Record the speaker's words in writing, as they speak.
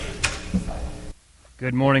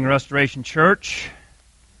Good morning, Restoration Church.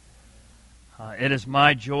 It is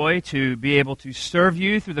my joy to be able to serve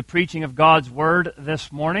you through the preaching of God's Word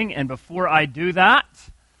this morning. And before I do that,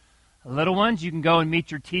 little ones, you can go and meet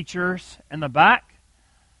your teachers in the back.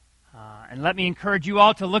 And let me encourage you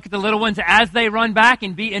all to look at the little ones as they run back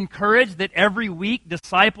and be encouraged that every week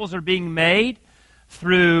disciples are being made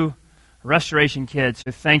through Restoration Kids. So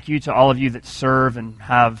thank you to all of you that serve and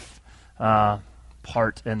have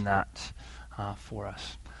part in that for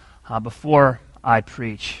us. Before I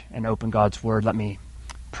preach and open God's Word, let me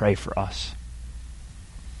pray for us.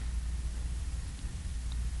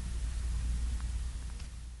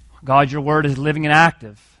 God, your Word is living and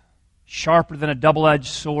active, sharper than a double-edged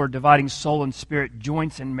sword, dividing soul and spirit,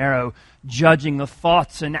 joints and marrow, judging the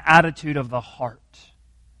thoughts and attitude of the heart.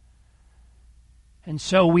 And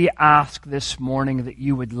so we ask this morning that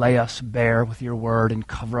you would lay us bare with your Word and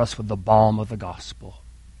cover us with the balm of the gospel,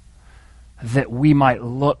 that we might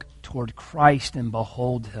look toward Christ and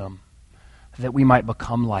behold Him, that we might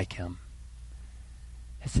become like Him.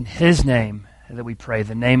 It's in His name that we pray,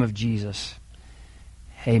 the name of Jesus.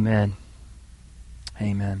 Amen.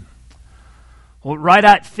 Amen. Well, right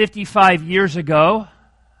at 55 years ago,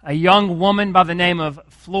 a young woman by the name of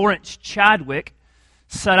Florence Chadwick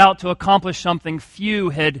set out to accomplish something few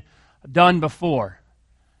had done before.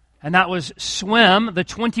 And that was swim the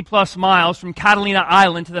 20-plus miles from Catalina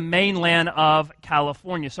Island to the mainland of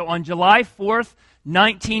California. So on July 4th,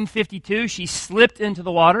 1952, she slipped into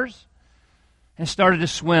the waters and started to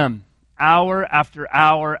swim hour after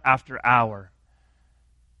hour after hour.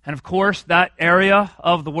 And of course, that area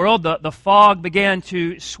of the world, the fog began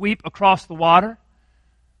to sweep across the water.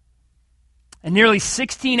 And nearly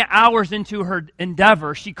 16 hours into her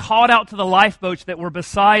endeavor, she called out to the lifeboats that were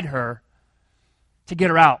beside her to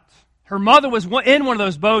get her out. Her mother was in one of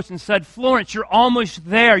those boats and said, "Florence, you're almost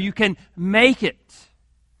there. You can make it."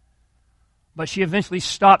 But she eventually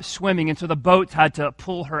stopped swimming, and so the boats had to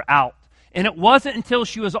pull her out. And it wasn't until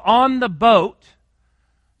she was on the boat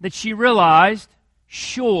that she realized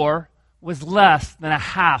shore was less than a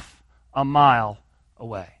half a mile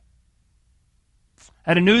away.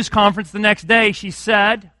 At a news conference the next day, she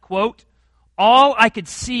said, quote, "All I could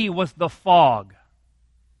see was the fog.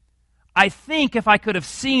 I think if I could have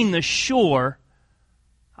seen the shore,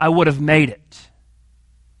 I would have made it."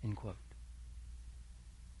 End quote.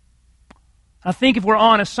 I think if we're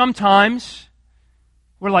honest, sometimes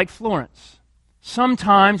we're like Florence.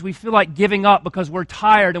 Sometimes we feel like giving up because we're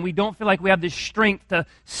tired and we don't feel like we have the strength to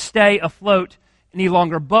stay afloat any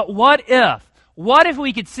longer. But what if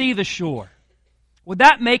we could see the shore? Would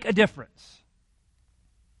that make a difference?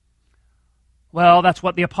 Well, that's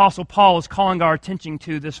what the Apostle Paul is calling our attention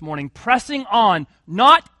to this morning. Pressing on,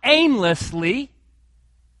 not aimlessly,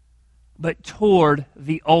 but toward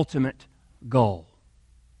the ultimate goal.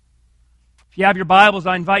 If you have your Bibles,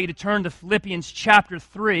 I invite you to turn to Philippians chapter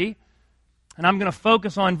 3. And I'm going to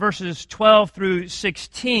focus on verses 12 through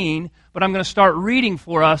 16, but I'm going to start reading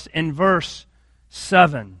for us in verse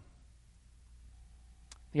 7.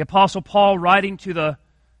 The Apostle Paul writing to the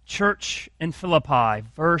church in Philippi,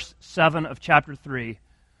 verse 7 of chapter 3.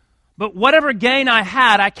 "But whatever gain I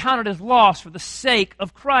had, I counted as loss for the sake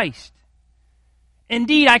of Christ.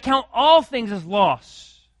 Indeed, I count all things as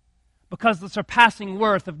loss, because of the surpassing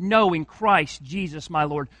worth of knowing Christ Jesus my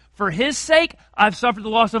Lord. For His sake, I've suffered the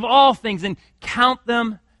loss of all things and count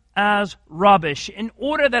them as rubbish, in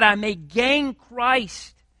order that I may gain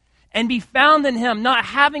Christ and be found in Him, not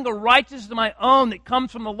having a righteousness of my own that comes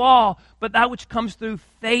from the law, but that which comes through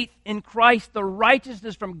faith in Christ, the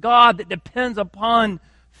righteousness from God that depends upon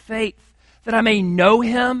faith, that I may know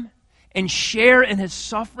Him and share in His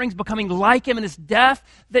sufferings, becoming like Him in His death,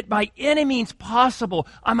 that by any means possible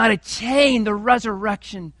I might attain the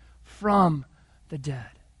resurrection from the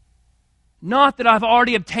dead. Not that I've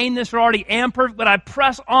already obtained this or already am perfect, but I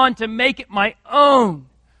press on to make it my own,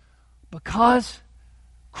 because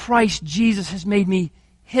Christ Jesus has made me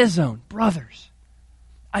His own." Brothers,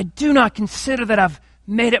 I do not consider that I've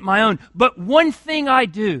made it my own, but one thing I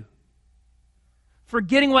do,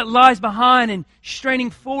 forgetting what lies behind and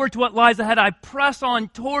straining forward to what lies ahead, I press on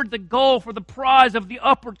toward the goal for the prize of the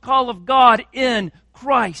upward call of God in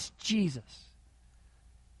Christ Jesus.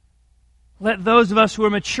 Let those of us who are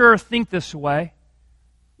mature think this way.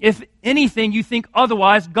 If anything you think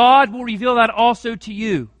otherwise, God will reveal that also to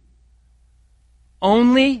you.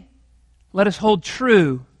 Only let us hold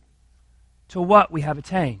true to what we have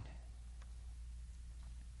attained.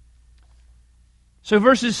 So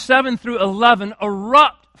verses 7 through 11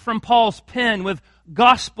 erupt from Paul's pen with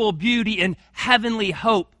gospel beauty and heavenly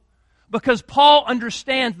hope. Because Paul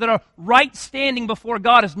understands that a right standing before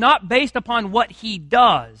God is not based upon what he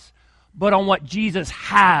does, but on what Jesus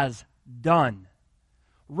has done.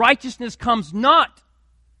 Righteousness comes not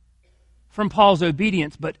from Paul's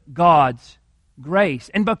obedience, but God's grace.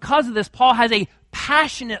 And because of this, Paul has a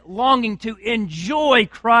passionate longing to enjoy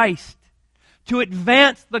Christ, to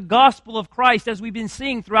advance the gospel of Christ, as we've been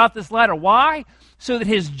seeing throughout this letter. Why? So that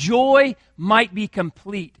his joy might be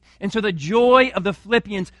complete. And so the joy of the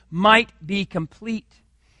Philippians might be complete.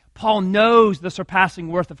 Paul knows the surpassing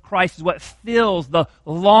worth of Christ is what fills the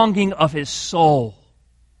longing of his soul.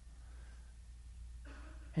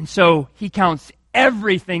 And so he counts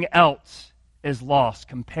everything else as lost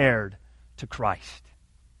compared to Christ.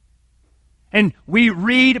 And we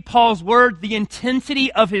read Paul's words, the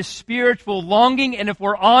intensity of his spiritual longing, and if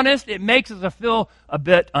we're honest, it makes us feel a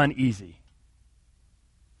bit uneasy.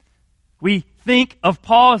 We think of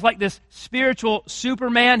Paul as like this spiritual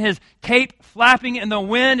Superman, his cape flapping in the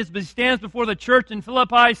wind as he stands before the church in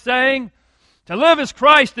Philippi saying, "To live is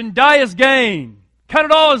Christ and die is gain. Count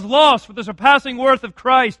it all as loss for the surpassing worth of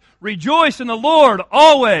Christ. Rejoice in the Lord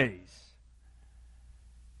always."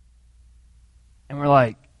 And we're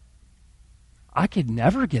like, I could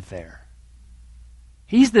never get there.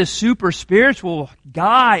 He's this super spiritual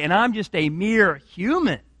guy, and I'm just a mere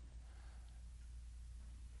human.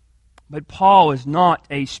 But Paul is not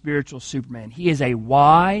a spiritual Superman. He is a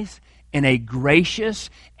wise and a gracious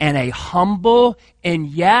and a humble and,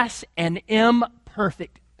 yes, an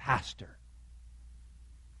imperfect pastor.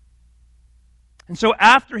 And so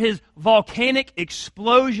after his volcanic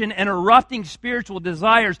explosion and erupting spiritual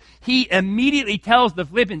desires, he immediately tells the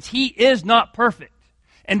Philippians he is not perfect.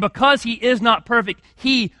 And because he is not perfect,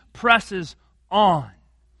 he presses on.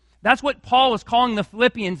 That's what Paul is calling the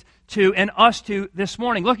Philippians to and us to this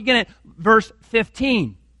morning. Look again at verse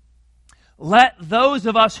 15. Let those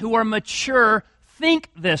of us who are mature think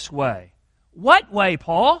this way. What way,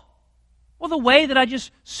 Paul? Well, the way that I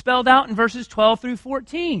just spelled out in verses 12 through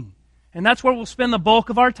 14. And that's where we'll spend the bulk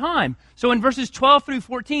of our time. So in verses 12 through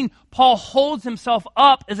 14, Paul holds himself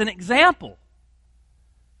up as an example.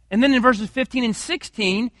 And then in verses 15 and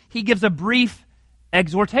 16, he gives a brief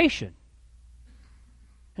exhortation.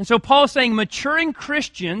 And so Paul is saying maturing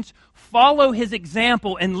Christians follow his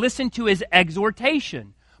example and listen to his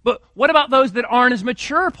exhortation. But what about those that aren't as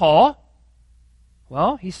mature, Paul?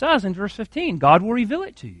 Well, he says in verse 15, God will reveal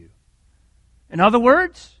it to you. In other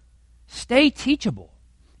words, stay teachable.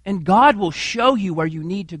 And God will show you where you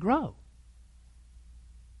need to grow.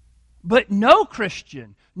 But no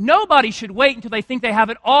Christian, nobody should wait until they think they have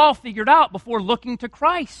it all figured out before looking to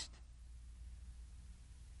Christ.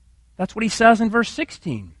 That's what he says in verse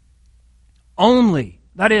 16. Only,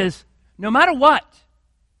 that is, no matter what,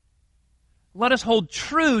 let us hold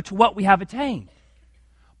true to what we have attained.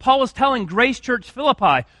 Paul is telling Grace Church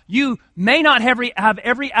Philippi, you may not have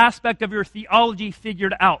every aspect of your theology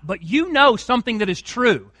figured out, but you know something that is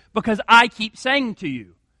true because I keep saying to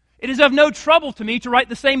you. It is of no trouble to me to write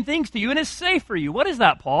the same things to you, and it's safe for you. What is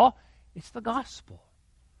that, Paul? It's the gospel.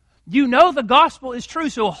 You know the gospel is true,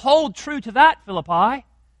 so hold true to that, Philippi.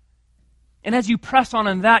 And as you press on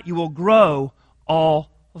in that, you will grow all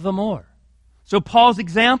the more. So Paul's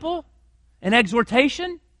example and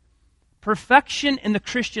exhortation, perfection in the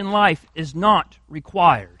Christian life is not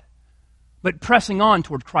required, but pressing on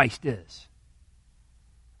toward Christ is.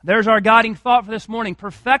 There's our guiding thought for this morning.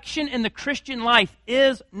 Perfection in the Christian life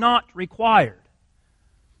is not required,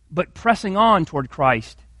 but pressing on toward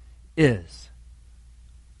Christ is.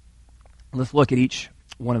 Let's look at each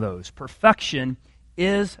one of those. Perfection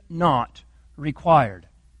is not required.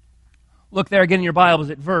 Look there again in your Bibles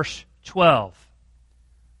at verse 12.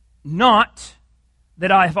 Not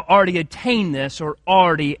that I have already attained this or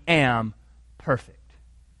already am perfect.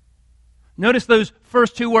 Notice those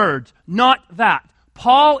first two words, not that.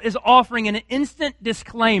 Paul is offering an instant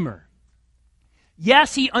disclaimer.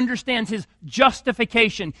 Yes, he understands his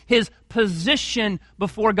justification, his position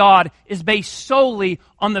before God is based solely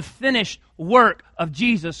on the finished work of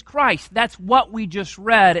Jesus Christ. That's what we just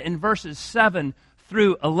read in verses 7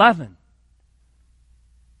 through 11.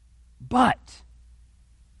 But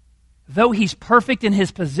though he's perfect in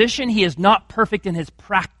his position, he is not perfect in his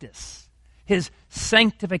practice, his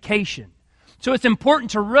sanctification. So it's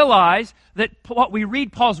important to realize that what we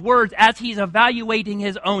read Paul's words as he's evaluating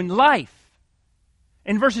his own life.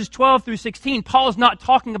 In verses 12 through 16, Paul is not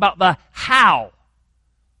talking about the how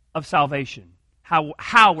of salvation,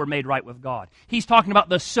 how we're made right with God. He's talking about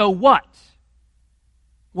the so what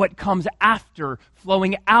comes after,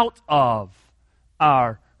 flowing out of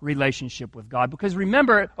our relationship with God. Because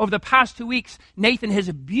remember, over the past 2 weeks, Nathan has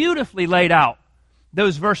beautifully laid out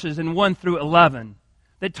those verses in 1 through 11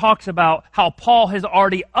 that talks about how Paul has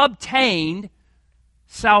already obtained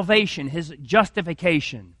salvation, his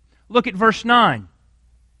justification. Look at verse 9.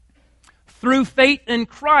 Through faith in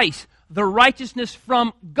Christ, the righteousness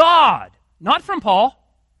from God, not from Paul,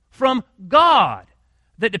 from God,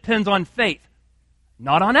 that depends on faith,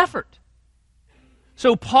 not on effort.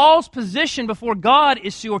 So Paul's position before God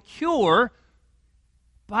is secure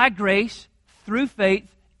by grace through faith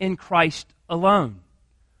in Christ alone.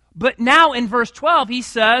 But now in verse 12 he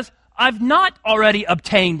says, I've not already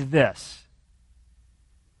obtained this.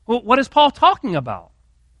 Well, what is Paul talking about?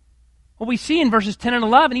 Well, we see in verses 10 and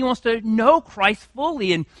 11 he wants to know Christ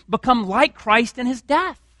fully and become like Christ in his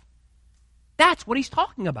death. That's what he's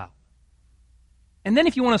talking about. And then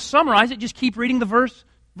if you want to summarize it, just keep reading the verse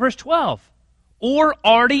 12. Or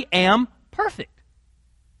already am perfect.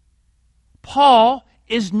 Paul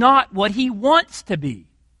is not what he wants to be.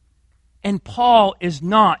 And Paul is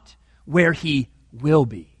not where he will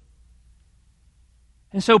be.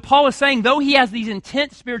 And so Paul is saying, though he has these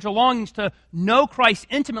intense spiritual longings to know Christ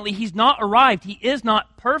intimately, he's not arrived. He is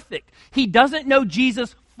not perfect. He doesn't know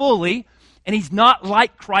Jesus fully, and he's not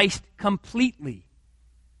like Christ completely.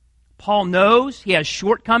 Paul knows he has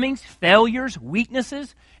shortcomings, failures,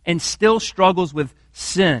 weaknesses, and still struggles with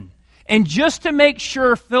sin. And just to make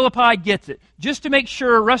sure Philippi gets it, just to make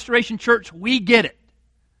sure Restoration Church, we get it,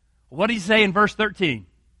 what does he say in verse 13?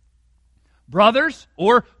 Brothers,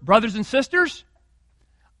 or brothers and sisters,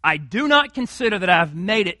 I do not consider that I have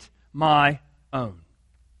made it my own.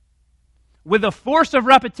 With the force of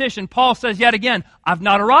repetition, Paul says yet again, I've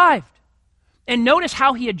not arrived. And notice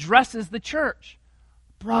how he addresses the church.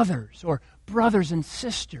 Brothers, or brothers and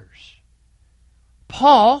sisters.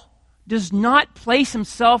 Paul does not place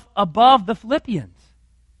himself above the Philippians.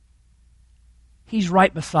 He's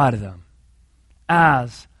right beside of them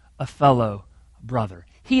as a fellow brother.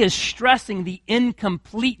 He is stressing the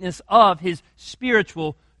incompleteness of his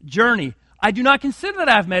spiritual journey. I do not consider that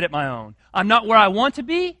I have made it my own. I'm not where I want to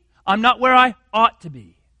be. I'm not where I ought to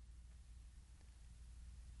be.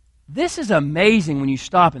 This is amazing when you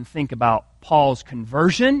stop and think about Paul's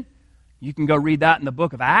conversion. You can go read that in the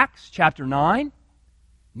book of Acts, chapter 9.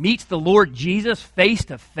 Meets the Lord Jesus face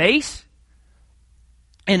to face.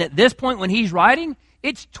 And at this point when he's writing,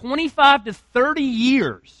 it's 25 to 30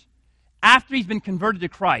 years after he's been converted to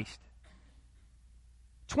Christ.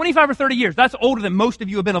 25 or 30 years. That's older than most of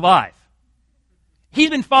you have been alive. He's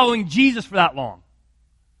been following Jesus for that long.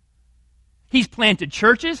 He's planted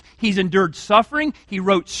churches. He's endured suffering. He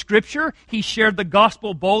wrote Scripture. He shared the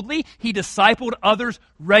gospel boldly. He discipled others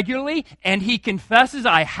regularly. And he confesses,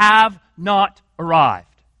 I have not arrived.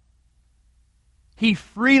 He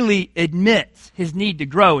freely admits his need to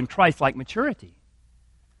grow in Christ-like maturity.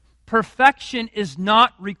 Perfection is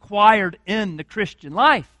not required in the Christian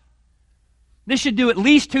life. This should do at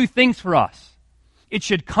least two things for us. It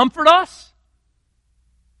should comfort us,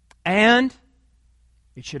 and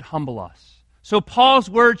it should humble us. So Paul's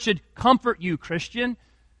word should comfort you, Christian.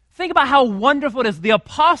 Think about how wonderful it is. The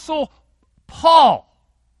Apostle Paul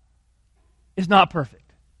is not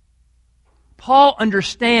perfect. Paul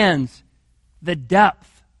understands the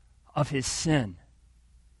depth of his sin.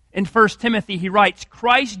 In 1 Timothy, he writes,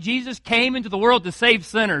 Christ Jesus came into the world to save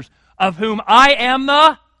sinners, of whom I am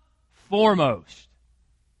the foremost.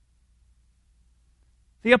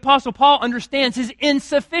 The Apostle Paul understands his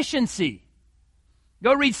insufficiency.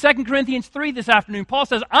 Go read 2 Corinthians 3 this afternoon. Paul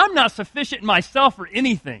says, I'm not sufficient in myself for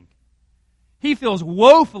anything. He feels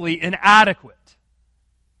woefully inadequate.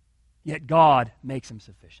 Yet God makes him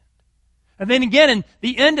sufficient. And then again in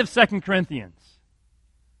the end of 2 Corinthians,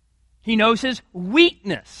 he knows his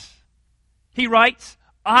weakness. He writes,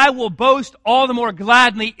 I will boast all the more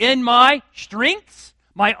gladly in my strengths,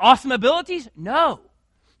 my awesome abilities. No,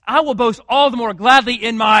 I will boast all the more gladly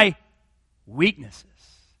in my weaknesses.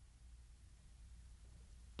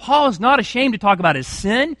 Paul is not ashamed to talk about his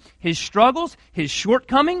sin, his struggles, his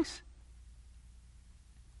shortcomings.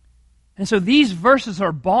 And so these verses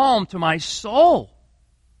are balm to my soul.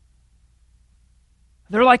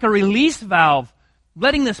 They're like a release valve,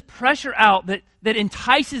 letting this pressure out that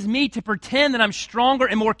entices me to pretend that I'm stronger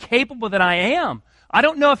and more capable than I am. I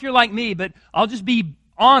don't know if you're like me, but I'll just be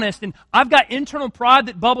honest. And I've got internal pride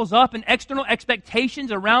that bubbles up and external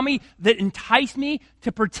expectations around me that entice me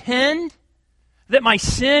to pretend that my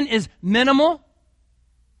sin is minimal,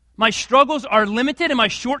 my struggles are limited, and my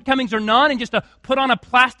shortcomings are none, and just to put on a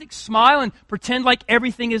plastic smile and pretend like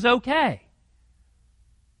everything is okay.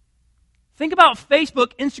 Think about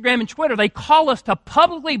Facebook, Instagram, and Twitter. They call us to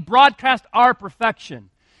publicly broadcast our perfection.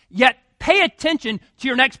 Yet pay attention to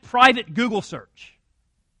your next private Google search.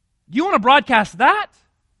 Do you want to broadcast that?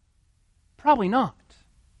 Probably not.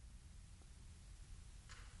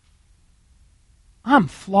 I'm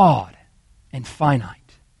flawed and finite.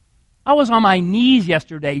 I was on my knees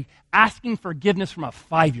yesterday asking forgiveness from a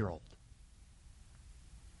 5-year-old.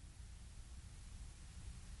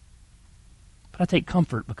 But I take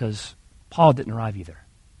comfort because Paul didn't arrive either.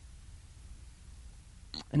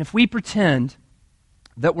 And if we pretend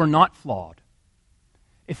that we're not flawed,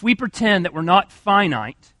 if we pretend that we're not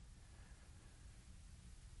finite,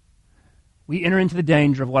 we enter into the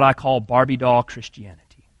danger of what I call Barbie doll Christianity.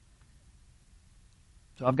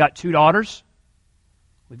 So I've got 2 daughters.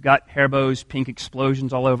 We've got hair bows, pink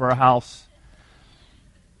explosions all over our house.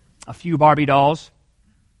 A few Barbie dolls.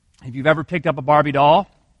 If you've ever picked up a Barbie doll,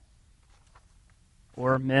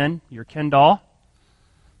 or men, your Ken doll,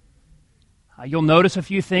 you'll notice a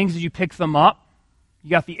few things as you pick them up.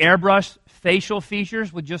 You got the airbrush facial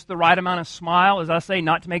features with just the right amount of smile, as I say,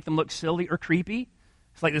 not to make them look silly or creepy.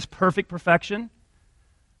 It's like this perfect perfection.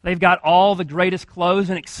 They've got all the greatest clothes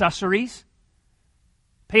and accessories.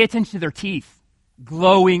 Pay attention to their teeth.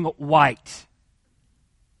 Glowing white.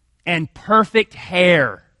 And perfect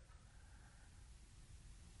hair.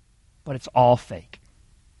 But it's all fake.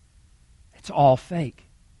 It's all fake.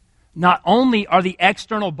 Not only are the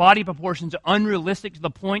external body proportions unrealistic to the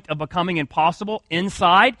point of becoming impossible,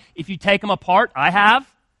 inside, if you take them apart,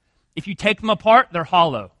 if you take them apart, they're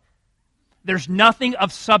hollow. There's nothing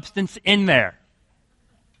of substance in there.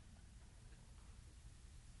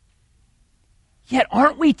 Yet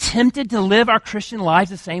aren't we tempted to live our Christian lives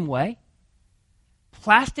the same way?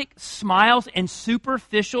 Plastic smiles and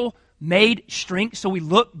superficial made strength so we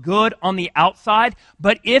look good on the outside.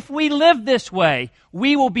 But if we live this way,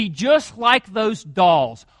 we will be just like those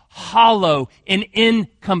dolls, hollow and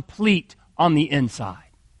incomplete on the inside.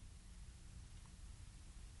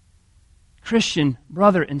 Christian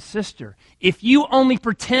brother and sister, if you only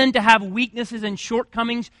pretend to have weaknesses and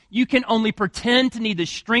shortcomings, you can only pretend to need the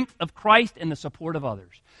strength of Christ and the support of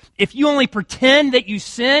others. If you only pretend that you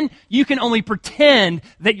sin, you can only pretend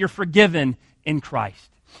that you're forgiven in Christ.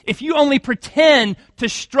 If you only pretend to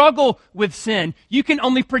struggle with sin, you can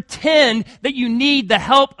only pretend that you need the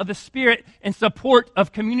help of the Spirit and support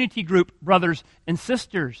of community group brothers and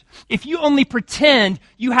sisters. If you only pretend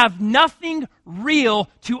you have nothing real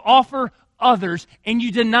to offer others and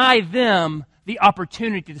you deny them the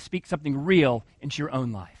opportunity to speak something real into your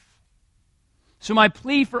own life. So my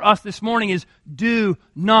plea for us this morning is do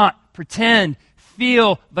not pretend.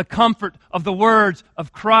 Feel the comfort of the words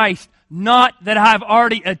of Christ. Not that I've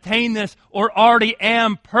already attained this or already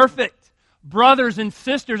am perfect. Brothers and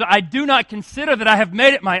sisters, I do not consider that I have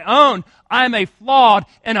made it my own. I am a flawed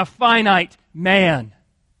and a finite man.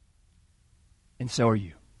 And so are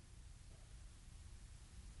you.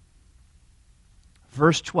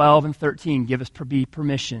 Verse 12 and 13 give us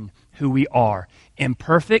permission who we are.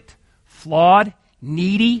 Imperfect, flawed,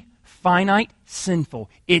 needy, finite, sinful.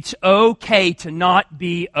 It's okay to not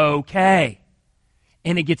be okay.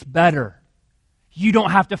 And it gets better. You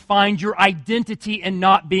don't have to find your identity in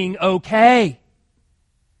not being okay.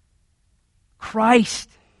 Christ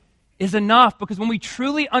is enough, because when we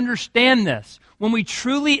truly understand this, when we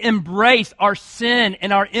truly embrace our sin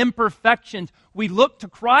and our imperfections, we look to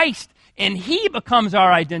Christ and He becomes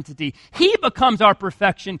our identity. He becomes our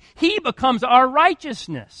perfection. He becomes our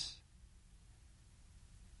righteousness.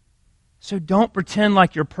 So don't pretend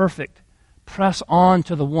like you're perfect. Press on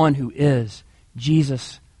to the one who is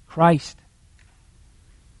Jesus Christ.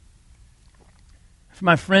 For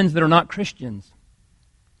my friends that are not Christians,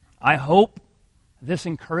 I hope this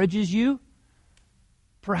encourages you,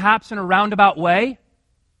 perhaps in a roundabout way.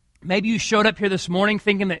 Maybe you showed up here this morning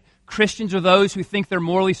thinking that Christians are those who think they're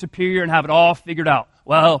morally superior and have it all figured out.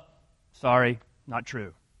 Well, sorry, not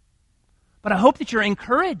true. But I hope that you're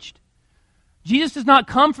encouraged. Jesus does not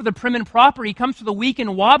come for the prim and proper. He comes for the weak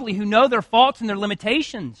and wobbly who know their faults and their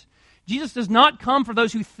limitations. Jesus does not come for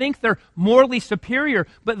those who think they're morally superior,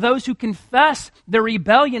 but those who confess their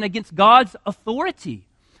rebellion against God's authority,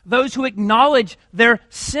 those who acknowledge their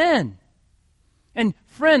sin. And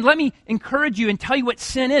friend, let me encourage you and tell you what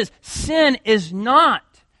sin is. Sin is not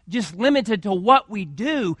just limited to what we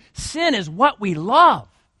do. Sin is what we love.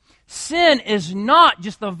 Sin is not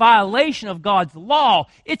just the violation of God's law.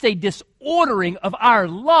 It's a disordering of our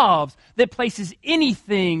loves that places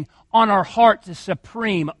anything on our hearts as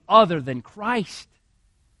supreme other than Christ.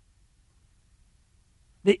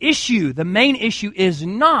 The main issue is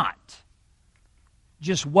not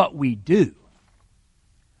just what we do.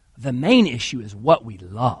 The main issue is what we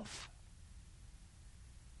love.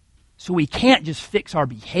 So we can't just fix our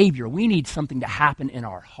behavior. We need something to happen in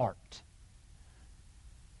our heart.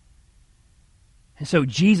 And so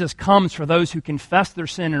Jesus comes for those who confess their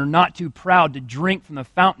sin and are not too proud to drink from the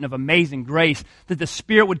fountain of amazing grace, that the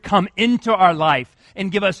Spirit would come into our life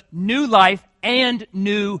and give us new life and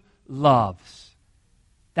new loves.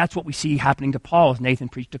 That's what we see happening to Paul, as Nathan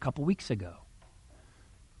preached a couple weeks ago.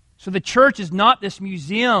 So the church is not this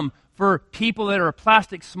museum for people that are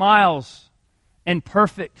plastic smiles and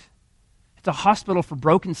perfect. It's a hospital for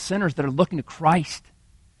broken sinners that are looking to Christ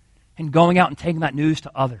and going out and taking that news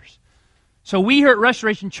to others. So we here at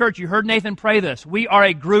Restoration Church, you heard Nathan pray this, we are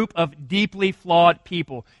a group of deeply flawed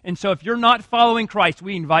people. And so if you're not following Christ,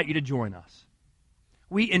 we invite you to join us.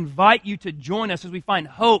 We invite you to join us as we find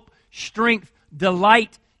hope, strength,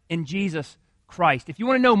 delight in Jesus Christ. If you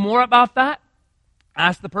want to know more about that,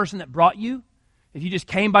 ask the person that brought you. If you just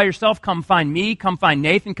came by yourself, come find me, come find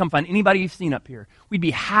Nathan, come find anybody you've seen up here. We'd be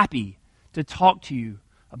happy to talk to you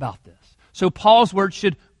about this. So Paul's words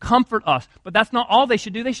should comfort us, but that's not all they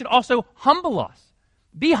should do. They should also humble us.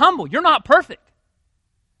 Be humble. You're not perfect.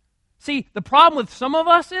 See, the problem with some of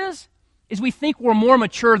us is we think we're more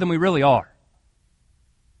mature than we really are.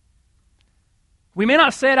 We may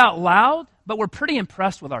not say it out loud, but we're pretty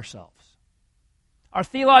impressed with ourselves. Our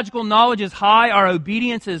theological knowledge is high, our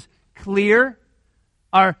obedience is clear,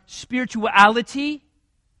 our spirituality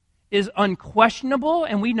is unquestionable,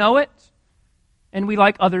 and we know it, and we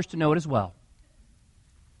like others to know it as well.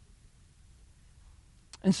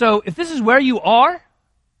 And so, if this is where you are,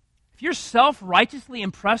 if you're self-righteously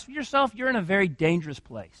impressed with yourself, you're in a very dangerous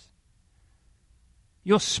place.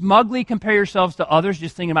 You'll smugly compare yourselves to others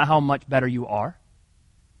just thinking about how much better you are.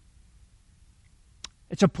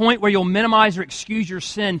 It's a point where you'll minimize or excuse your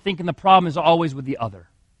sin, thinking the problem is always with the other.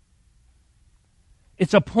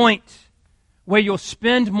 It's a point where you'll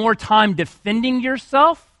spend more time defending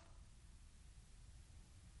yourself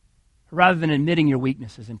rather than admitting your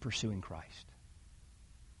weaknesses and pursuing Christ.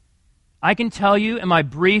 I can tell you in my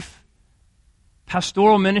brief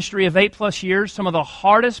pastoral ministry of 8+ years, some of the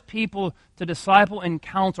hardest people to disciple and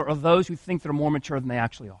counsel are those who think they're more mature than they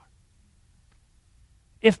actually are.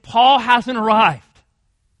 If Paul hasn't arrived,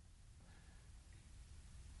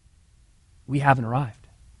 we haven't arrived.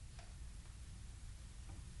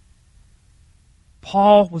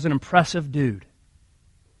 Paul was an impressive dude.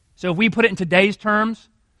 So if we put it in today's terms,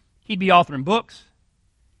 he'd be authoring books,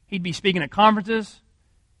 he'd be speaking at conferences,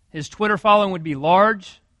 his Twitter following would be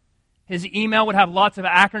large, his email would have lots of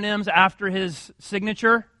acronyms after his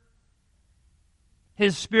signature,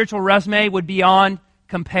 his spiritual resume would be on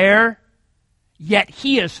compare, yet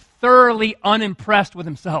he is thoroughly unimpressed with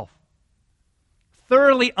himself.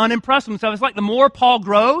 Thoroughly unimpressed with himself. It's like the more Paul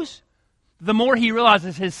grows, the more he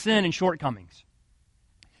realizes his sin and shortcomings.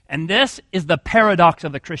 And this is the paradox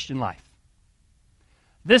of the Christian life.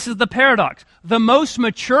 This is the paradox. The most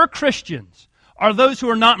mature Christians are those who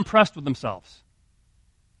are not impressed with themselves.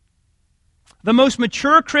 The most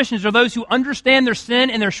mature Christians are those who understand their sin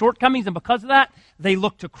and their shortcomings, and because of that, they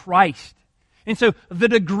look to Christ. And so the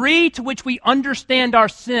degree to which we understand our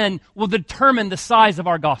sin will determine the size of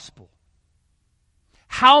our gospel.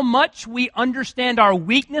 How much we understand our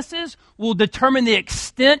weaknesses will determine the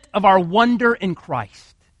extent of our wonder in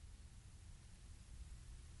Christ.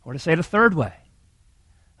 Or to say it a third way,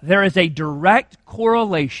 there is a direct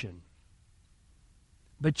correlation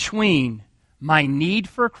between my need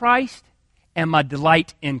for Christ and my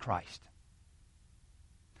delight in Christ.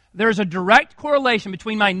 There's a direct correlation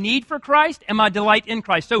between my need for Christ and my delight in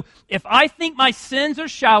Christ. So if I think my sins are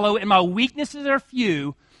shallow and my weaknesses are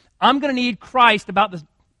few, I'm going to need Christ about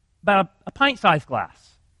a pint-sized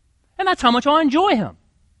glass. And that's how much I'll enjoy Him.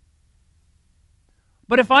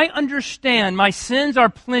 But if I understand my sins are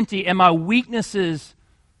plenty and my weaknesses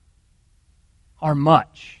are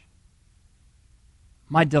much,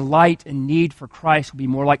 my delight and need for Christ will be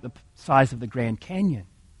more like the size of the Grand Canyon.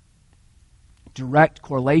 Direct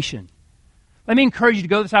correlation. Let me encourage you to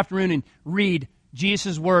go this afternoon and read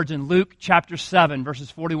Jesus' words in Luke chapter 7,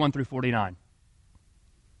 verses 41 through 49.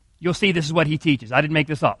 You'll see this is what He teaches. I didn't make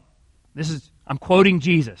this up. I'm quoting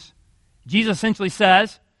Jesus. Jesus essentially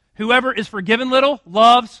says, whoever is forgiven little,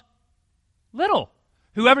 loves little.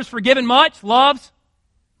 Whoever's forgiven much, loves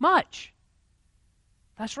much.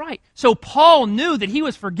 That's right. So Paul knew that he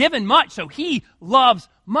was forgiven much, so he loves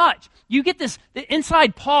much. You get this,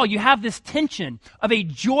 inside Paul, you have this tension of a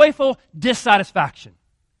joyful dissatisfaction.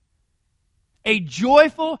 A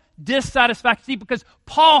joyful dissatisfaction. See, because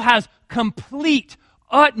Paul has complete,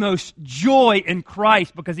 utmost joy in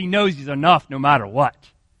Christ because he knows he's enough no matter what.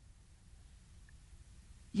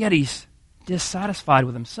 Yet he's dissatisfied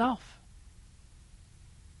with himself.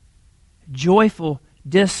 Joyful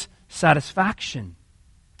dissatisfaction.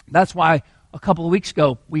 That's why a couple of weeks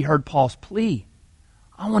ago we heard Paul's plea.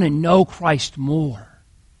 I want to know Christ more.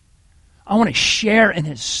 I want to share in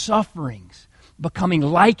his sufferings, becoming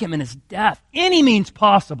like him in his death, any means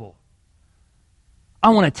possible. I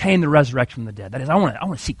want to attain the resurrection from the dead. That is, I want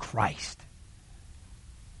to see Christ.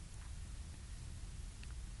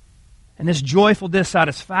 And this joyful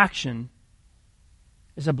dissatisfaction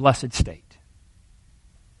is a blessed state.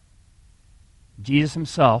 Jesus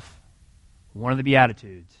himself, one of the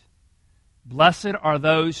Beatitudes, blessed are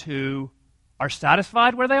those who are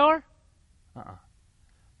satisfied where they are?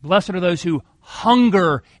 Blessed are those who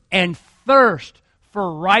hunger and thirst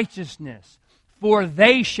for righteousness, for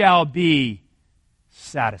they shall be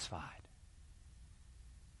satisfied.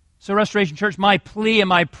 So Restoration Church, my plea and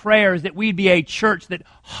my prayer is that we'd be a church that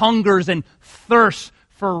hungers and thirsts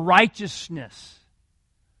for righteousness.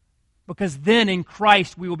 Because then in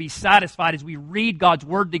Christ we will be satisfied as we read God's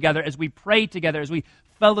Word together, as we pray together, as we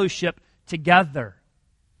fellowship together.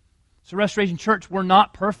 So Restoration Church, we're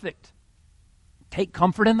not perfect. Take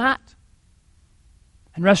comfort in that.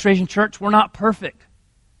 And Restoration Church, we're not perfect.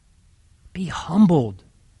 Be humbled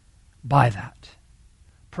by that.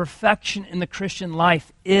 Perfection in the Christian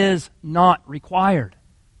life is not required.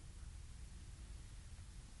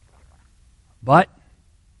 But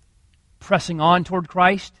pressing on toward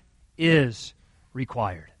Christ is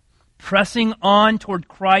required. Pressing on toward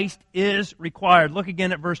Christ is required. Look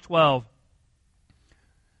again at verse 12.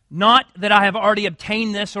 Not that I have already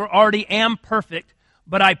obtained this or already am perfect,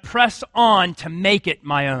 but I press on to make it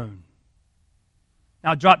my own.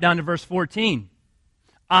 Now drop down to verse 14.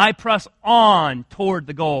 I press on toward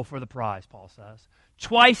the goal for the prize, Paul says.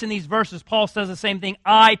 Twice in these verses, Paul says the same thing.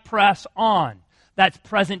 I press on. That's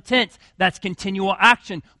present tense. That's continual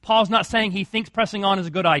action. Paul's not saying he thinks pressing on is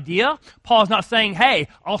a good idea. Paul's not saying, hey,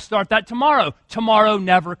 I'll start that tomorrow. Tomorrow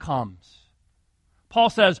never comes. Paul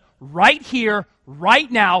says, right here, right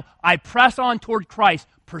now, I press on toward Christ,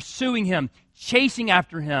 pursuing him, chasing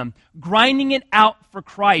after him, grinding it out for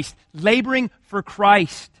Christ, laboring for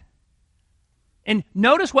Christ. And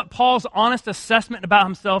notice what Paul's honest assessment about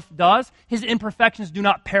himself does. His imperfections do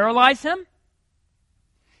not paralyze him.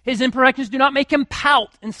 His imperfections do not make him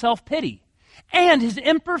pout in self-pity. And his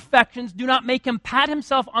imperfections do not make him pat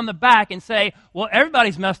himself on the back and say, well,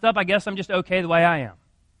 everybody's messed up. I guess I'm just okay the way I am.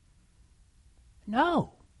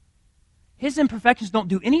 No. His imperfections don't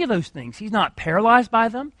do any of those things. He's not paralyzed by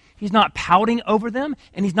them. He's not pouting over them.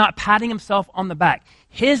 And he's not patting himself on the back.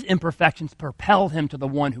 His imperfections propel him to the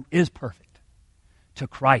one who is perfect, to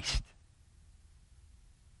Christ.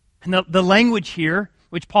 And the language here,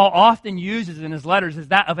 which Paul often uses in his letters, is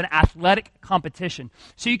that of an athletic competition.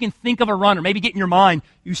 So you can think of a runner, maybe get in your mind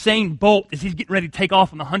Usain Bolt as he's getting ready to take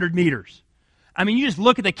off on the 100 meters. I mean, you just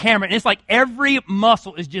look at the camera, and it's like every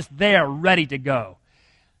muscle is just there, ready to go.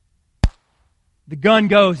 The gun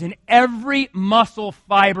goes, and every muscle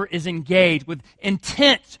fiber is engaged with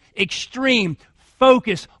intense, extreme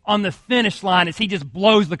focus on the finish line as he just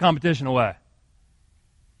blows the competition away.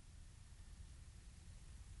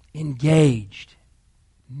 Engaged.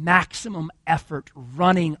 Maximum effort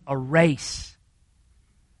running a race.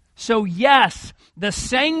 So yes, the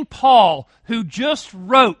same Paul who just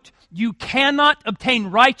wrote, you cannot obtain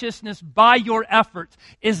righteousness by your efforts,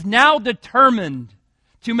 is now determined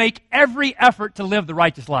to make every effort to live the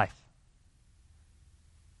righteous life.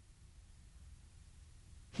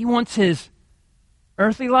 He wants his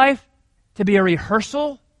earthly life to be a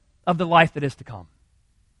rehearsal of the life that is to come.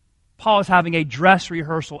 Paul is having a dress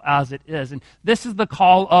rehearsal as it is. And this is the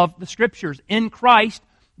call of the Scriptures. In Christ,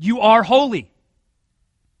 you are holy.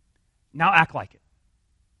 Now act like it.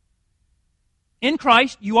 In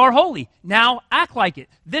Christ, you are holy. Now act like it.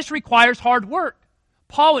 This requires hard work.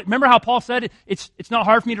 Paul, remember how Paul said, it's not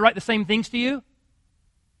hard for me to write the same things to you?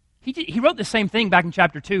 He wrote the same thing back in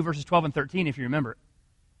chapter 2, verses 12 and 13, if you remember.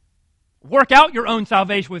 Work out your own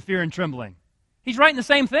salvation with fear and trembling. He's writing the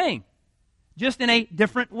same thing, just in a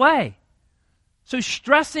different way. So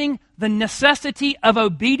stressing the necessity of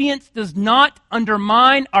obedience does not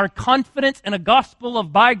undermine our confidence in a gospel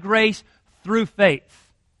of by grace through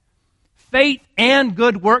faith. Faith and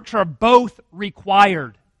good works are both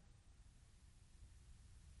required.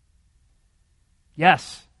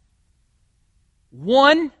 Yes.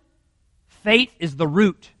 One, faith is the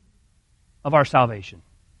root of our salvation.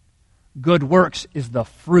 Good works is the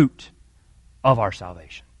fruit of our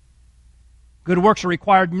salvation. Good works are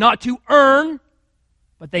required not to earn,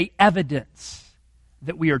 but they evidence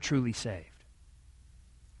that we are truly saved.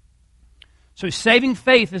 So saving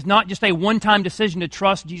faith is not just a one-time decision to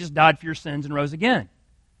trust Jesus died for your sins and rose again.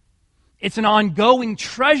 It's an ongoing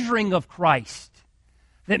treasuring of Christ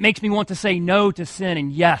that makes me want to say no to sin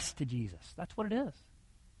and yes to Jesus. That's what it is.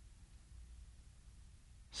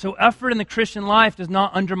 So effort in the Christian life does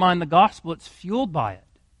not undermine the gospel. It's fueled by it.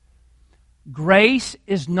 Grace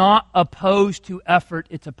is not opposed to effort.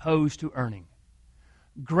 It's opposed to earning.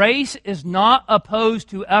 Grace is not opposed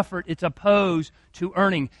to effort. It's opposed to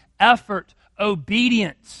earning. Effort,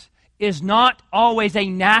 obedience, is not always a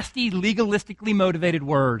nasty, legalistically motivated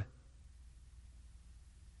word.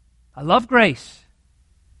 I love grace,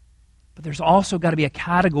 but there's also got to be a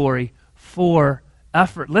category for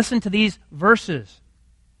effort. Listen to these verses.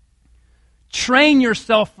 Train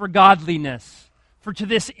yourself for godliness, for to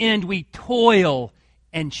this end we toil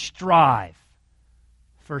and strive.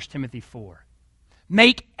 1 Timothy 4.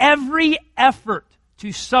 Make every effort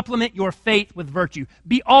to supplement your faith with virtue.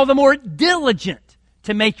 Be all the more diligent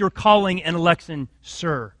to make your calling and election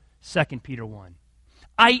sure. 2 Peter 1.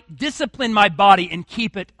 I discipline my body and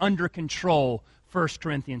keep it under control. 1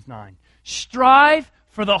 Corinthians 9. Strive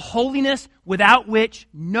for the holiness without which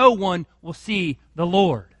no one will see the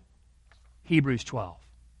Lord. Hebrews 12.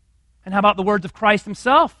 And how about the words of Christ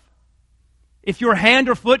himself? If your hand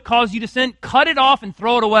or foot causes you to sin, cut it off and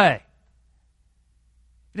throw it away.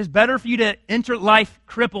 It is better for you to enter life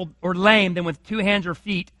crippled or lame than with 2 hands or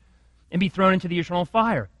feet and be thrown into the eternal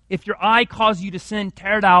fire. If your eye causes you to sin,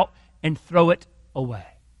 tear it out and throw it away.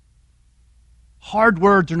 Hard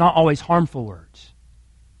words are not always harmful words.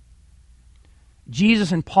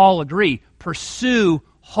 Jesus and Paul agree. Pursue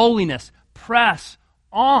holiness. Press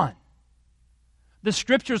on. The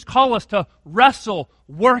Scriptures call us to wrestle,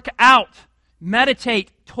 work out,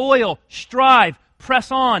 meditate, toil, strive,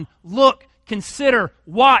 press on, look, consider,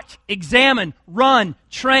 watch, examine, run,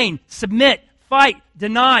 train, submit, fight,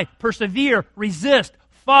 deny, persevere, resist,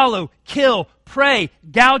 follow, kill, pray,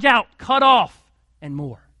 gouge out, cut off, and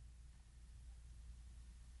more.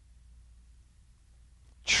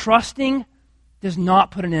 Trusting does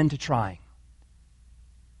not put an end to trying.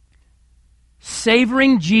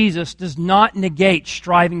 Savoring Jesus does not negate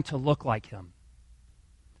striving to look like Him.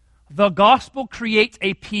 The gospel creates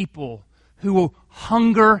a people who will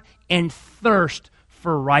hunger and thirst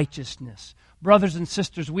for righteousness. Brothers and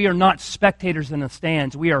sisters, we are not spectators in the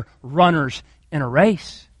stands. We are runners in a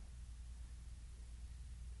race.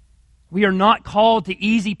 We are not called to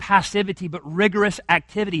easy passivity, but rigorous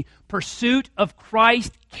activity. Pursuit of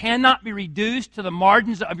Christ cannot be reduced to the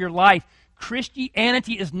margins of your life.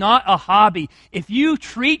 Christianity is not a hobby. If you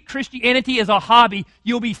treat Christianity as a hobby,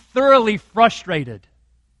 you'll be thoroughly frustrated.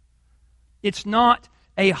 It's not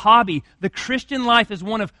a hobby. The Christian life is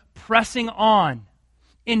one of pressing on,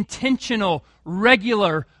 intentional,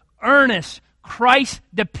 regular, earnest,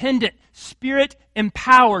 Christ-dependent,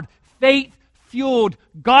 Spirit-empowered, faith-fueled,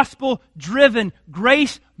 gospel-driven,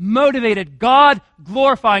 grace-motivated,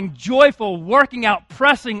 God-glorifying, joyful, working out,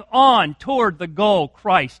 pressing on toward the goal,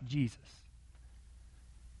 Christ Jesus.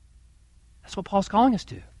 That's what Paul's calling us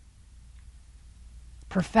to.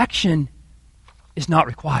 Perfection is not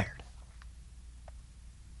required.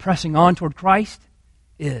 Pressing on toward Christ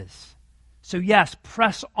is. So yes,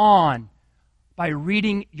 press on by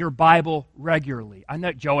reading your Bible regularly. I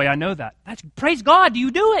know, Joey, I know that. Praise God. Do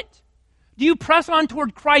you do it? Do you press on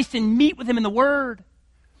toward Christ and meet with Him in the Word?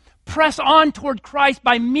 Press on toward Christ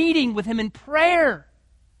by meeting with Him in prayer.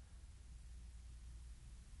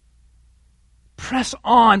 Press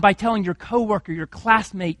on by telling your coworker, your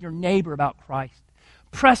classmate, your neighbor about Christ.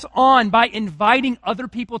 Press on by inviting other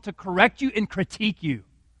people to correct you and critique you.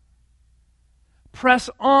 Press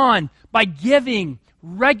on by giving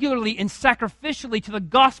regularly and sacrificially to the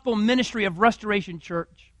gospel ministry of Restoration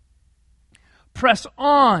Church. Press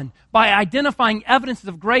on by identifying evidences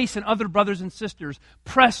of grace in other brothers and sisters.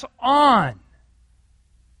 Press on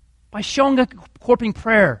by showing up corporating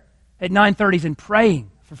prayer at 9:30s and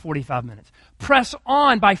praying for 45 minutes. Press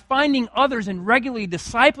on by finding others and regularly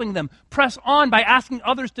discipling them. Press on by asking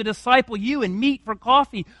others to disciple you and meet for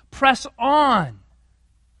coffee. Press on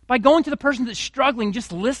by going to the person that's struggling,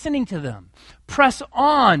 just listening to them. Press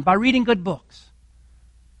on by reading good books.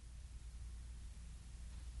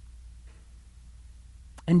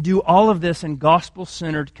 And do all of this in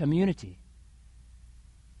gospel-centered community.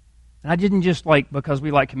 And I didn't just because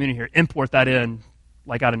we like community here, import that in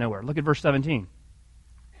out of nowhere. Look at verse 17.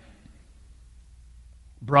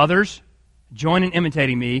 Brothers, join in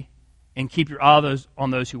imitating me and keep your eye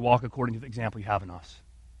on those who walk according to the example you have in us.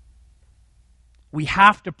 We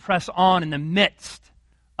have to press on in the midst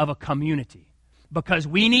of a community because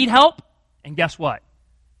we need help, and guess what?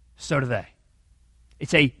 So do they.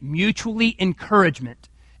 It's a mutually encouragement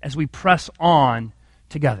as we press on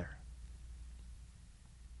together.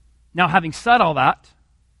 Now, having said all that,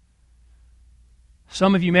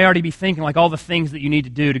 some of you may already be thinking all the things that you need to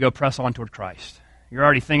do to go press on toward Christ. You're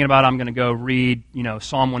already thinking about, I'm going to go read,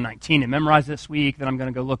 Psalm 119 and memorize this week. Then I'm going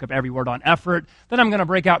to go look up every word on effort. Then I'm going to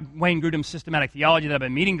break out Wayne Grudem's systematic theology that I've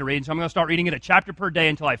been meaning to read. So I'm going to start reading it a chapter per day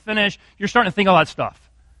until I finish. You're starting to think all that stuff.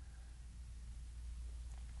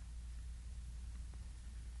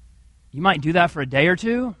 You might do that for a day or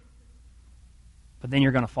two, but then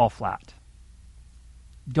you're going to fall flat.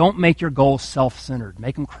 Don't make your goals self-centered.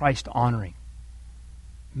 Make them Christ-honoring.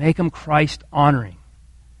 Make them Christ-honoring.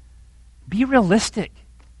 Be realistic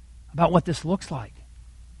about what this looks like.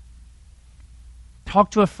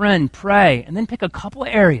 Talk to a friend, pray, and then pick a couple of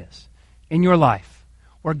areas in your life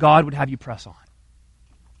where God would have you press on.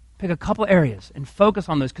 Pick a couple of areas and focus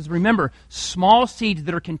on those. Because remember, small seeds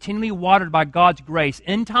that are continually watered by God's grace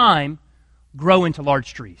in time grow into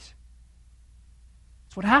large trees.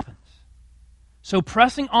 That's what happens. So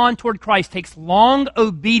pressing on toward Christ takes long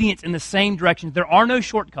obedience in the same direction. There are no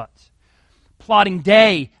shortcuts. Plodding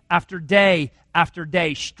day after day after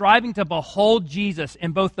day, striving to behold Jesus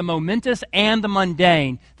in both the momentous and the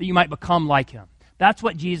mundane, that you might become like him. That's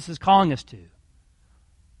what Jesus is calling us to.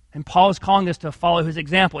 And Paul is calling us to follow his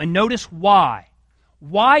example. And notice why.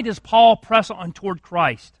 Why does Paul press on toward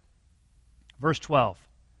Christ? Verse 12.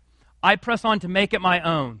 I press on to make it my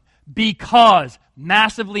own because,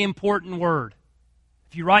 massively important word.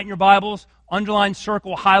 If you write in your Bibles, underline,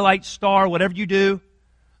 circle, highlight, star, whatever you do,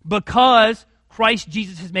 because Christ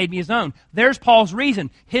Jesus has made me his own. There's Paul's reason.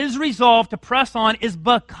 His resolve to press on is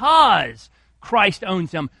because Christ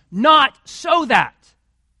owns him, not so that.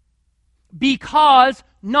 Because,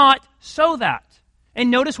 not so that. And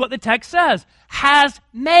notice what the text says. Has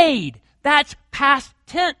made. That's past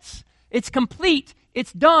tense. It's complete.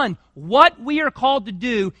 It's done. What we are called to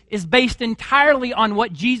do is based entirely on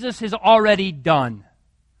what Jesus has already done.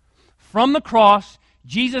 From the cross,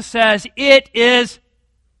 Jesus says, it is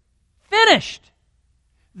finished.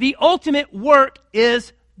 The ultimate work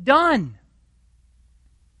is done.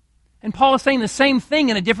 And Paul is saying the same thing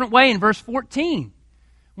in a different way in verse 14,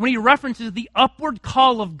 when he references the upward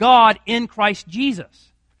call of God in Christ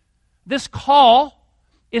Jesus. This call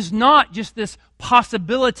is not just this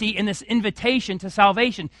possibility and this invitation to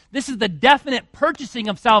salvation. This is the definite purchasing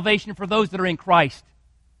of salvation for those that are in Christ.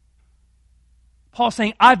 Paul's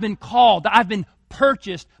saying, I've been called, I've been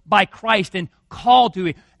purchased by Christ and called to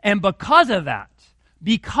it. And because of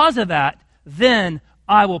that, then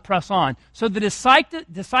I will press on. So the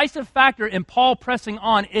decisive factor in Paul pressing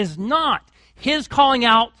on is not his calling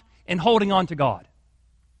out and holding on to God.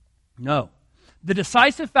 No. The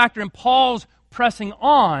decisive factor in Paul's pressing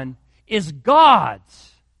on is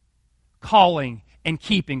God's calling and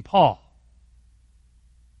keeping Paul.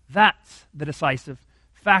 That's the decisive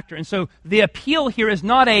factor. And so the appeal here is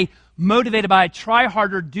not a motivated by a try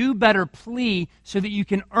harder, do better plea so that you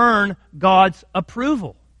can earn God's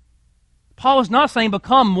approval. Paul is not saying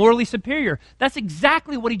become morally superior. That's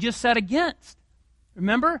exactly what he just said against.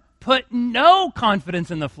 Remember? Put no confidence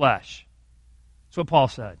in the flesh. That's what Paul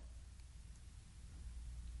said.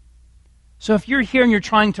 So if you're here and you're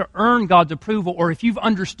trying to earn God's approval, or if you've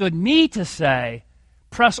understood me to say,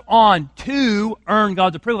 press on to earn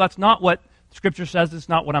God's approval, that's not what Scripture says. It's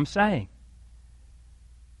not what I'm saying.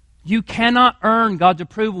 You cannot earn God's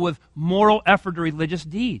approval with moral effort or religious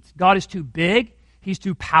deeds. God is too big, he's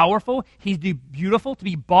too powerful, he's too beautiful to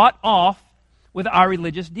be bought off with our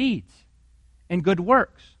religious deeds and good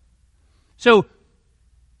works. So,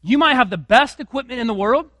 you might have the best equipment in the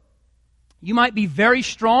world, you might be very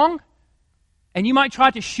strong, and you might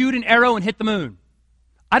try to shoot an arrow and hit the moon.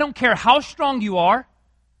 I don't care how strong you are,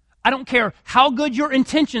 I don't care how good your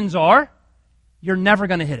intentions are, you're never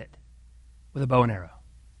going to hit it with a bow and arrow.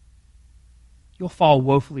 You'll fall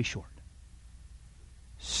woefully short.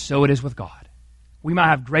 So it is with God. We might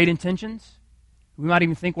have great intentions, we might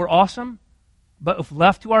even think we're awesome, but if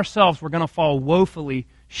left to ourselves, we're going to fall woefully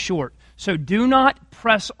short. So do not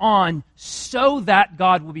press on so that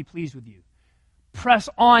God will be pleased with you. Press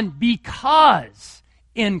on because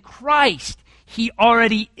in Christ he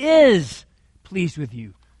already is pleased with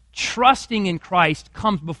you. Trusting in Christ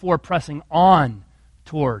comes before pressing on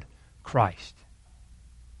toward Christ.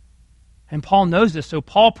 And Paul knows this, so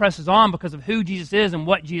Paul presses on because of who Jesus is and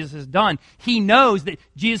what Jesus has done. He knows that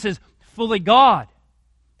Jesus is fully God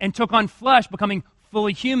and took on flesh, becoming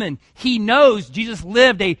fully human. He knows Jesus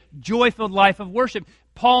lived a joy-filled life of worship.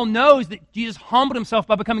 Paul knows that Jesus humbled himself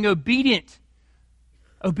by becoming obedient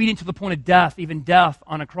to the point of death, even death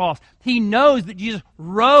on a cross. He knows that Jesus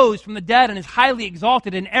rose from the dead and is highly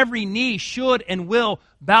exalted, and every knee should and will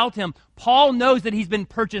bow to him. Paul knows that he's been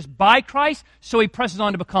purchased by Christ, so he presses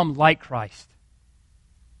on to become like Christ.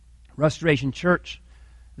 Restoration Church,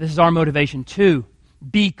 this is our motivation too,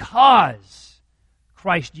 because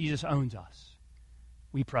Christ Jesus owns us.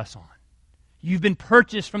 We press on. You've been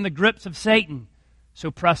purchased from the grips of Satan, so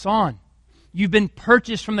press on. You've been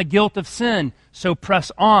purchased from the guilt of sin, so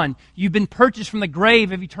press on. You've been purchased from the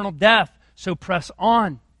grave of eternal death, so press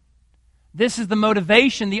on. This is the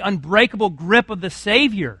motivation, the unbreakable grip of the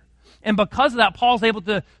Savior. And because of that, Paul's able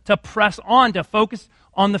to press on, to focus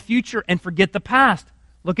on the future and forget the past.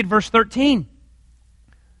 Look at verse 13.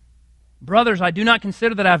 Brothers, I do not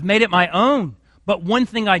consider that I've made it my own, but one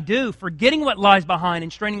thing I do, forgetting what lies behind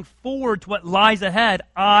and straining forward to what lies ahead,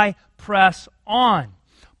 I press on.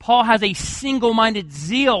 Paul has a single-minded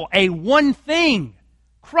zeal, a one thing,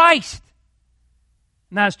 Christ.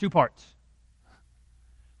 And that has two parts.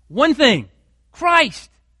 One thing, Christ.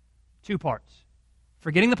 Two parts.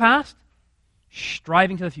 Forgetting the past,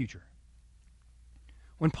 striving to the future.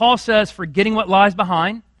 When Paul says forgetting what lies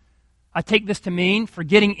behind, I take this to mean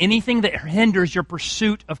forgetting anything that hinders your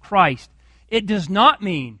pursuit of Christ. It does not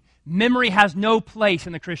mean memory has no place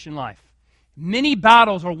in the Christian life. Many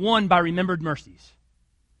battles are won by remembered mercies.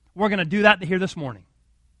 We're going to do that here this morning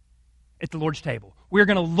at the Lord's table. We're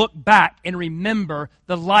going to look back and remember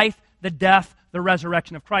the life, the death, the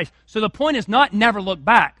resurrection of Christ. So the point is not never look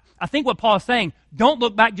back. I think what Paul is saying, don't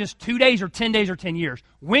look back just 2 days or 10 days or 10 years.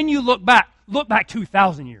 When you look back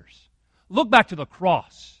 2,000 years. Look back to the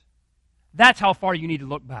cross. That's how far you need to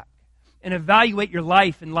look back. And evaluate your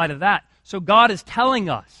life in light of that. So God is telling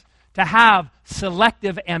us to have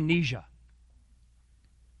selective amnesia.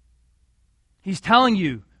 He's telling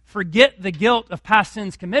you, forget the guilt of past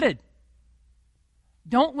sins committed.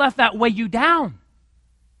 Don't let that weigh you down.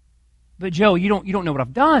 But Joe, you don't know what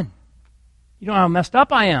I've done. You don't know how messed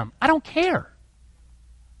up I am. I don't care.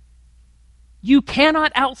 You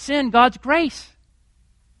cannot out-sin God's grace.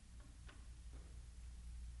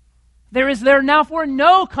 There is therefore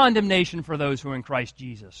no condemnation for those who are in Christ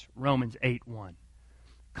Jesus. Romans 8:1.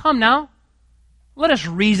 Come now, let us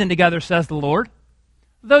reason together, says the Lord.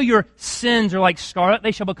 Though your sins are like scarlet,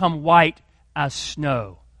 they shall become white as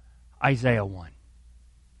snow. Isaiah 1.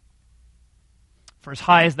 For as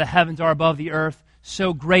high as the heavens are above the earth,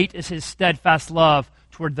 so great is his steadfast love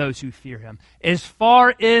toward those who fear him. As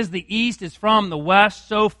far as the east is from the west,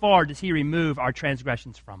 so far does he remove our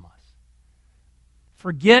transgressions from us.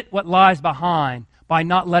 Forget what lies behind by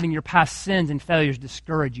not letting your past sins and failures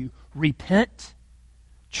discourage you. Repent,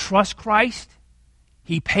 trust Christ,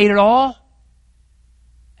 he paid it all,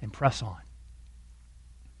 and press on.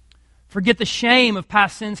 Forget the shame of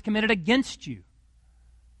past sins committed against you.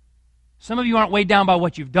 Some of you aren't weighed down by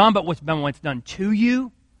what you've done, but what's done to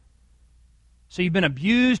you. So you've been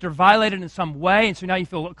abused or violated in some way, and so now you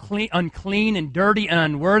feel unclean and dirty and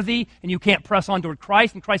unworthy, and you can't press on toward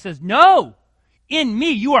Christ. And Christ says, no, in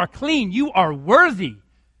me you are clean, you are worthy,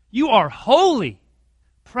 you are holy.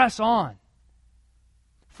 Press on.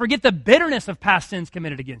 Forget the bitterness of past sins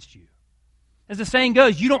committed against you. As the saying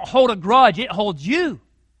goes, you don't hold a grudge, it holds you.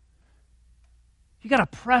 You got to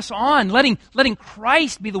press on, letting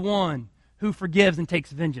Christ be the one who forgives and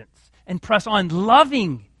takes vengeance, and press on,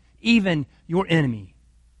 loving even your enemy.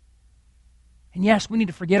 And yes, we need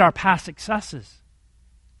to forget our past successes.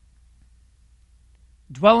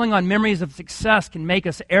 Dwelling on memories of success can make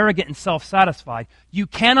us arrogant and self-satisfied. You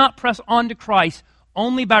cannot press on to Christ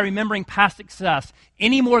only by remembering past success,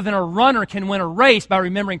 any more than a runner can win a race by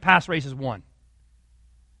remembering past races won.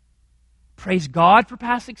 Praise God for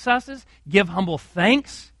past successes. Give humble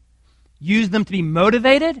thanks. Use them to be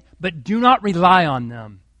motivated, but do not rely on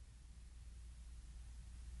them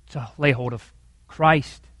to lay hold of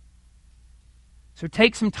Christ. So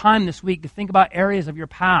take some time this week to think about areas of your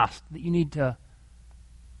past that you need to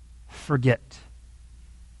forget.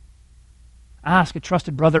 Ask a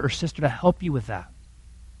trusted brother or sister to help you with that.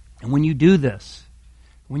 And when you do this,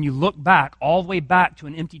 when you look back, all the way back to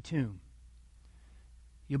an empty tomb,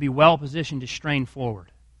 you'll be well positioned to strain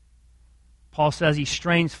forward. Paul says he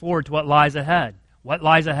strains forward to what lies ahead. What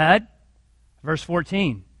lies ahead? Verse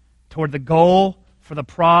 14. Toward the goal for the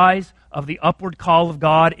prize of the upward call of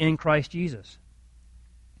God in Christ Jesus.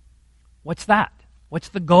 What's that? What's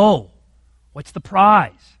the goal? What's the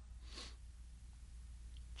prize?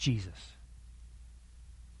 Jesus.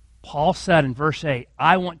 Paul said in verse 8,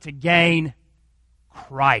 I want to gain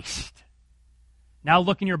Christ. Now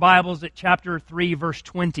look in your Bibles at chapter 3, verse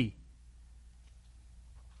 20.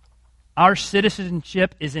 Our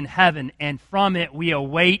citizenship is in heaven, and from it we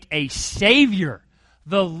await a Savior,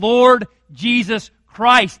 the Lord Jesus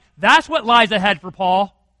Christ. That's what lies ahead for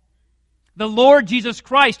Paul. The Lord Jesus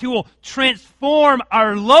Christ, who will transform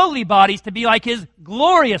our lowly bodies to be like His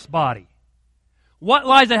glorious body. What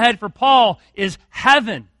lies ahead for Paul is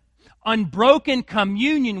heaven, unbroken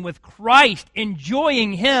communion with Christ,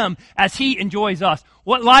 enjoying Him as He enjoys us.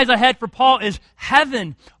 What lies ahead for Paul is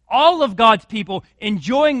heaven. All of God's people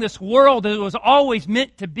enjoying this world as it was always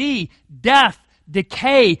meant to be. Death,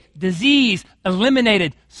 decay, disease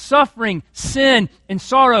eliminated, suffering, sin, and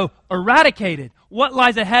sorrow eradicated. What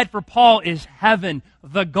lies ahead for Paul is heaven,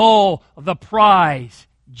 the goal, the prize,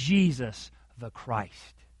 Jesus the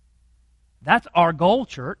Christ. That's our goal,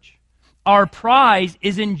 church. Our prize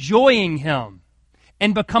is enjoying Him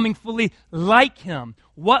and becoming fully like Him.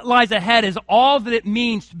 What lies ahead is all that it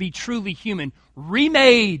means to be truly human,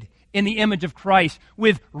 remade in the image of Christ,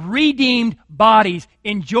 with redeemed bodies,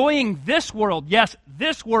 enjoying this world, yes,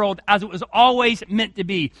 this world as it was always meant to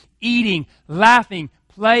be, eating, laughing,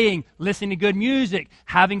 playing, listening to good music,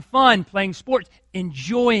 having fun, playing sports,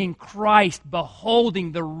 enjoying Christ,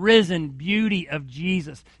 beholding the risen beauty of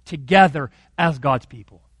Jesus together as God's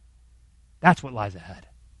people. That's what lies ahead.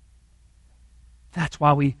 That's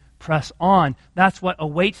why we press on. That's what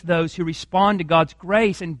awaits those who respond to God's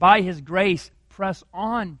grace, and by His grace, press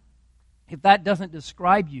on. If that doesn't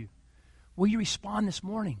describe you, will you respond this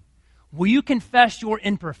morning? Will you confess your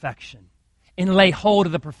imperfection and lay hold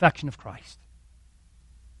of the perfection of Christ?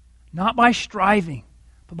 Not by striving,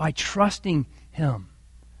 but by trusting Him.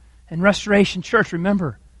 And Restoration Church,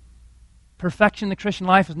 remember, perfection in the Christian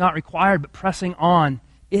life is not required, but pressing on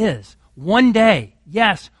is. One day,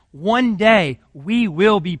 yes, one day, we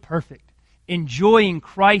will be perfect, enjoying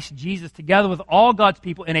Christ Jesus together with all God's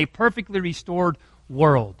people in a perfectly restored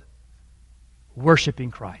world,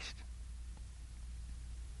 worshiping Christ.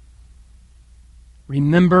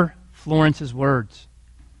 Remember Florence's words.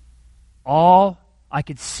 All I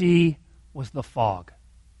could see was the fog.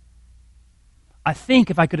 I think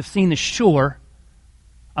if I could have seen the shore,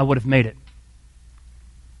 I would have made it.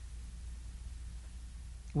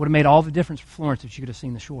 It would have made all the difference for Florence if she could have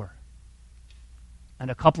seen the shore. And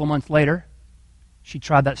a couple of months later, she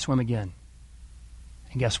tried that swim again.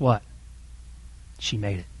 And guess what? She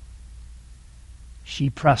made it. She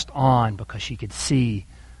pressed on because she could see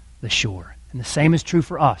the shore. And the same is true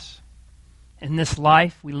for us. In this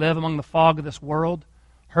life, we live among the fog of this world,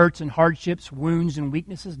 hurts and hardships, wounds and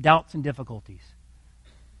weaknesses, doubts and difficulties.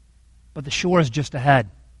 But the shore is just ahead.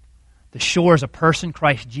 The shore is a person,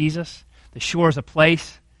 Christ Jesus. The shore is a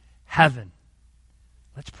place, heaven.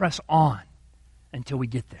 Let's press on until we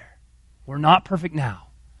get there. We're not perfect now,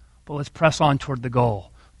 but let's press on toward the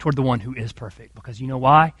goal, toward the one who is perfect. Because you know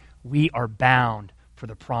why? We are bound for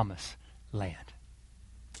the promised land.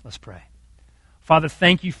 Let's pray. Father,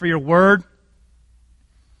 thank you for your word.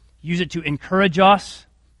 Use it to encourage us,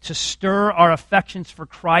 to stir our affections for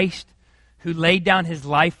Christ, who laid down His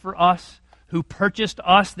life for us, who purchased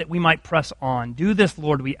us that we might press on. Do this,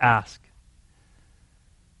 Lord, we ask.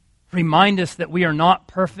 Remind us that we are not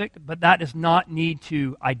perfect, but that does not need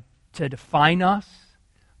to define us,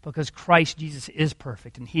 because Christ Jesus is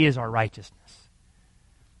perfect and He is our righteousness.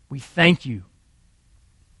 We thank you.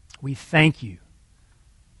 We thank you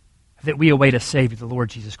that we await a Savior, the Lord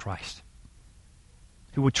Jesus Christ,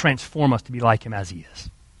 who will transform us to be like Him as He is.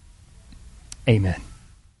 Amen.